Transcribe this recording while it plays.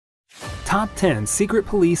Top 10 Secret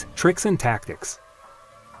Police Tricks and Tactics.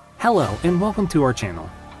 Hello and welcome to our channel.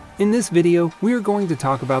 In this video, we are going to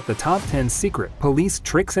talk about the top 10 secret police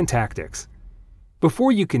tricks and tactics.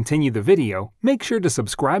 Before you continue the video, make sure to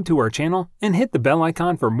subscribe to our channel and hit the bell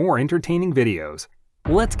icon for more entertaining videos.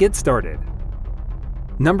 Let's get started.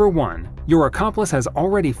 Number 1. Your accomplice has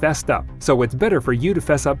already fessed up, so it's better for you to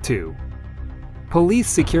fess up too. Police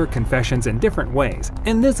secure confessions in different ways,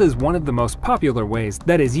 and this is one of the most popular ways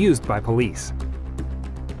that is used by police.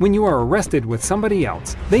 When you are arrested with somebody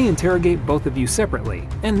else, they interrogate both of you separately,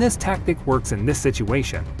 and this tactic works in this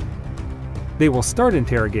situation. They will start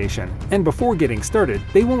interrogation, and before getting started,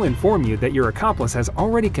 they will inform you that your accomplice has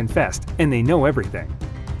already confessed and they know everything.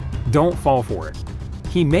 Don't fall for it.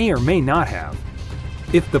 He may or may not have.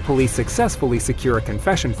 If the police successfully secure a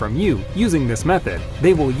confession from you using this method,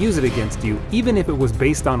 they will use it against you even if it was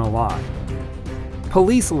based on a lie.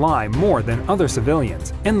 Police lie more than other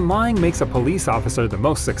civilians, and lying makes a police officer the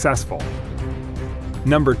most successful.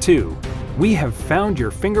 Number 2. We have found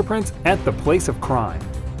your fingerprints at the place of crime.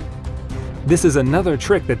 This is another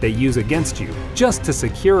trick that they use against you, just to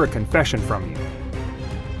secure a confession from you.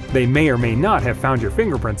 They may or may not have found your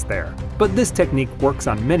fingerprints there, but this technique works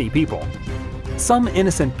on many people. Some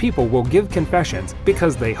innocent people will give confessions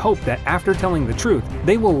because they hope that after telling the truth,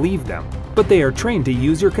 they will leave them, but they are trained to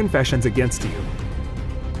use your confessions against you.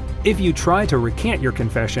 If you try to recant your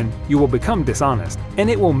confession, you will become dishonest, and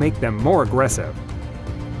it will make them more aggressive.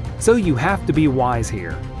 So you have to be wise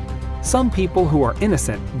here. Some people who are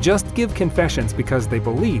innocent just give confessions because they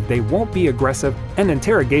believe they won't be aggressive and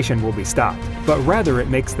interrogation will be stopped, but rather it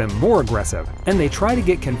makes them more aggressive, and they try to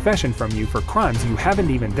get confession from you for crimes you haven't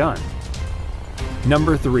even done.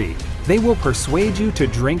 Number 3. They will persuade you to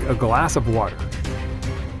drink a glass of water.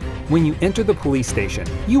 When you enter the police station,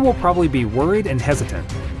 you will probably be worried and hesitant.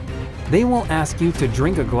 They will ask you to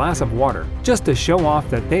drink a glass of water just to show off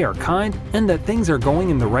that they are kind and that things are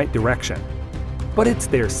going in the right direction. But it's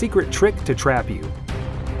their secret trick to trap you.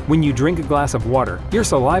 When you drink a glass of water, your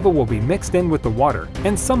saliva will be mixed in with the water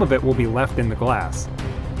and some of it will be left in the glass.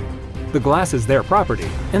 The glass is their property,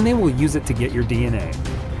 and they will use it to get your DNA.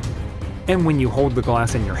 And when you hold the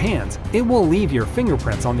glass in your hands, it will leave your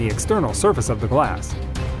fingerprints on the external surface of the glass.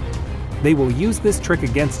 They will use this trick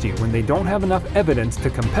against you when they don't have enough evidence to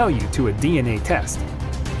compel you to a DNA test.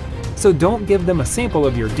 So don't give them a sample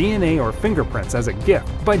of your DNA or fingerprints as a gift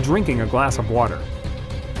by drinking a glass of water.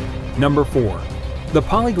 Number 4. The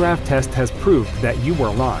polygraph test has proved that you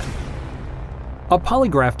were lying. A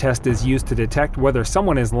polygraph test is used to detect whether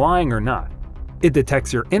someone is lying or not. It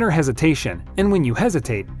detects your inner hesitation, and when you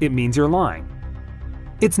hesitate, it means you're lying.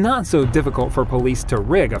 It's not so difficult for police to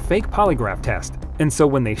rig a fake polygraph test, and so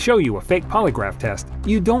when they show you a fake polygraph test,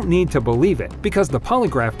 you don't need to believe it because the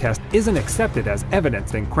polygraph test isn't accepted as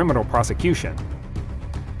evidence in criminal prosecution.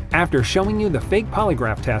 After showing you the fake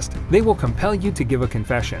polygraph test, they will compel you to give a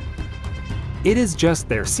confession. It is just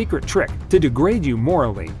their secret trick to degrade you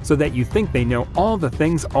morally so that you think they know all the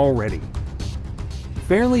things already.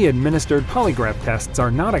 Fairly administered polygraph tests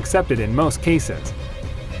are not accepted in most cases.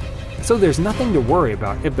 So there's nothing to worry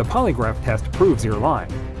about if the polygraph test proves you're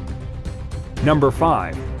lying. Number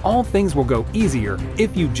 5. All things will go easier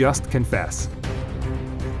if you just confess.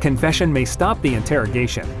 Confession may stop the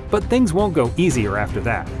interrogation, but things won't go easier after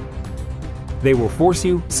that. They will force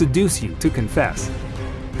you, seduce you to confess.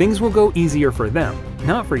 Things will go easier for them,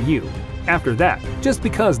 not for you, after that, just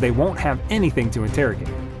because they won't have anything to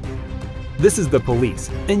interrogate. This is the police,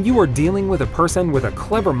 and you are dealing with a person with a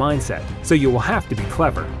clever mindset, so you will have to be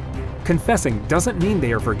clever. Confessing doesn't mean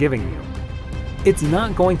they are forgiving you. It's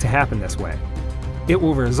not going to happen this way. It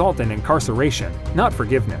will result in incarceration, not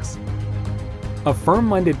forgiveness. A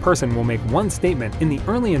firm-minded person will make one statement in the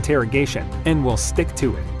early interrogation and will stick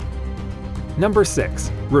to it. Number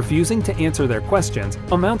 6. Refusing to answer their questions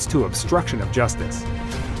amounts to obstruction of justice.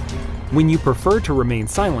 When you prefer to remain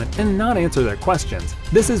silent and not answer their questions,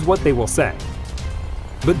 this is what they will say.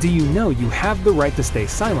 But do you know you have the right to stay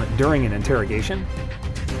silent during an interrogation?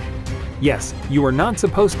 Yes, you are not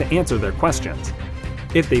supposed to answer their questions.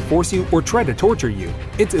 If they force you or try to torture you,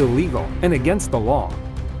 it's illegal and against the law.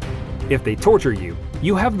 If they torture you,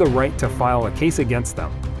 you have the right to file a case against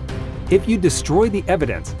them. If you destroy the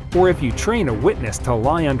evidence, or if you train a witness to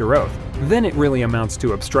lie under oath, then it really amounts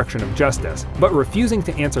to obstruction of justice, but refusing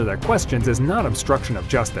to answer their questions is not obstruction of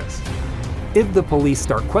justice. If the police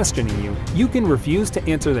start questioning you, you can refuse to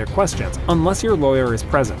answer their questions unless your lawyer is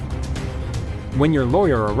present. When your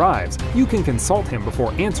lawyer arrives, you can consult him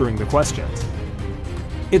before answering the questions.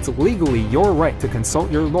 It's legally your right to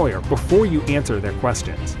consult your lawyer before you answer their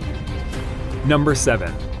questions. Number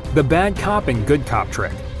 7. The bad cop and good cop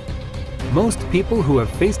trick. Most people who have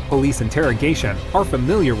faced police interrogation are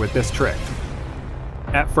familiar with this trick.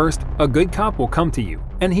 At first, a good cop will come to you,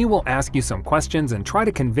 and he will ask you some questions and try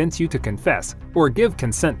to convince you to confess or give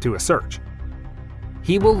consent to a search.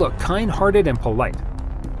 He will look kind-hearted and polite.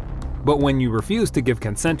 But when you refuse to give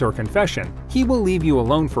consent or confession, he will leave you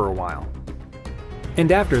alone for a while.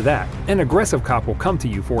 And after that, an aggressive cop will come to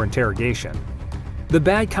you for interrogation. The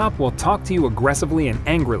bad cop will talk to you aggressively and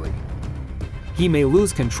angrily. He may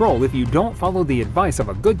lose control if you don't follow the advice of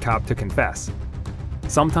a good cop to confess.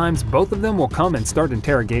 Sometimes both of them will come and start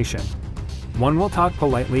interrogation. One will talk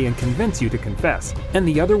politely and convince you to confess, and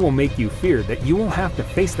the other will make you fear that you will have to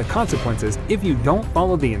face the consequences if you don't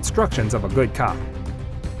follow the instructions of a good cop.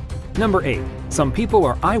 Number 8. Some people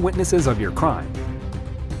are eyewitnesses of your crime.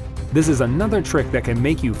 This is another trick that can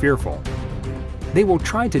make you fearful. They will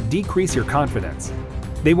try to decrease your confidence.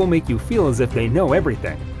 They will make you feel as if they know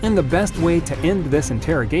everything, and the best way to end this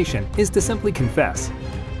interrogation is to simply confess.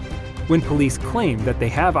 When police claim that they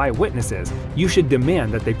have eyewitnesses, you should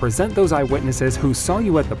demand that they present those eyewitnesses who saw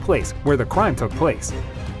you at the place where the crime took place.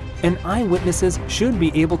 And eyewitnesses should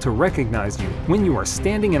be able to recognize you when you are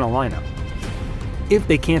standing in a lineup. If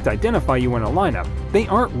they can't identify you in a lineup, they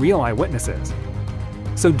aren't real eyewitnesses.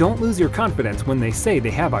 So don't lose your confidence when they say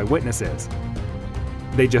they have eyewitnesses.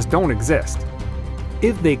 They just don't exist.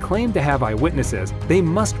 If they claim to have eyewitnesses, they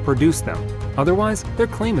must produce them. Otherwise, their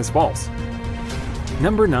claim is false.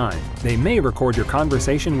 Number 9. They may record your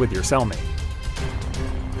conversation with your cellmate.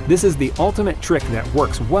 This is the ultimate trick that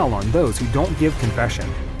works well on those who don't give confession.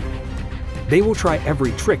 They will try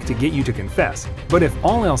every trick to get you to confess, but if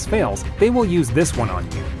all else fails, they will use this one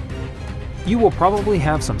on you. You will probably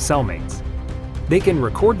have some cellmates. They can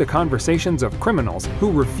record the conversations of criminals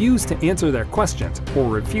who refuse to answer their questions or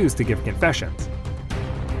refuse to give confessions.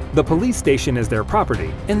 The police station is their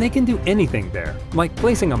property, and they can do anything there, like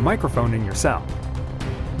placing a microphone in your cell.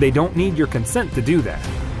 They don't need your consent to do that.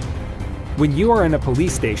 When you are in a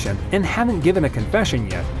police station and haven't given a confession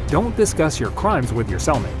yet, don't discuss your crimes with your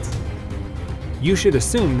cellmates. You should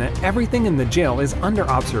assume that everything in the jail is under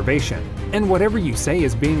observation, and whatever you say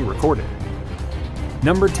is being recorded.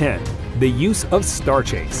 Number 10. The use of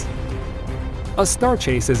StarChase. A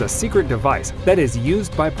StarChase is a secret device that is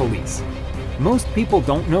used by police. Most people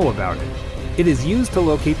don't know about it. It is used to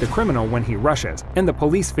locate the criminal when he rushes and the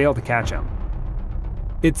police fail to catch him.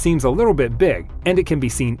 It seems a little bit big, and it can be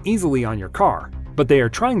seen easily on your car, but they are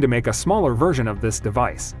trying to make a smaller version of this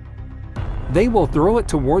device. They will throw it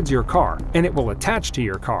towards your car, and it will attach to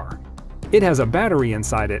your car. It has a battery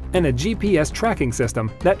inside it and a GPS tracking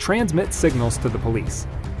system that transmits signals to the police.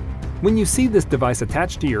 When you see this device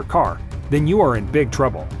attached to your car, then you are in big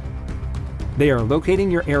trouble. They are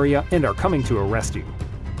locating your area and are coming to arrest you.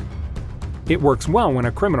 It works well when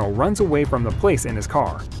a criminal runs away from the place in his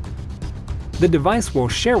car. The device will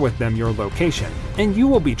share with them your location, and you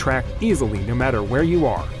will be tracked easily no matter where you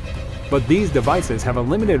are. But these devices have a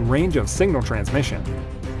limited range of signal transmission.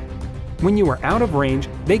 When you are out of range,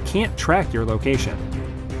 they can't track your location.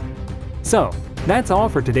 So, that's all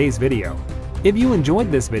for today's video. If you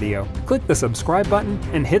enjoyed this video, click the subscribe button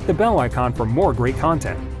and hit the bell icon for more great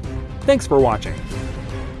content. Thanks for watching.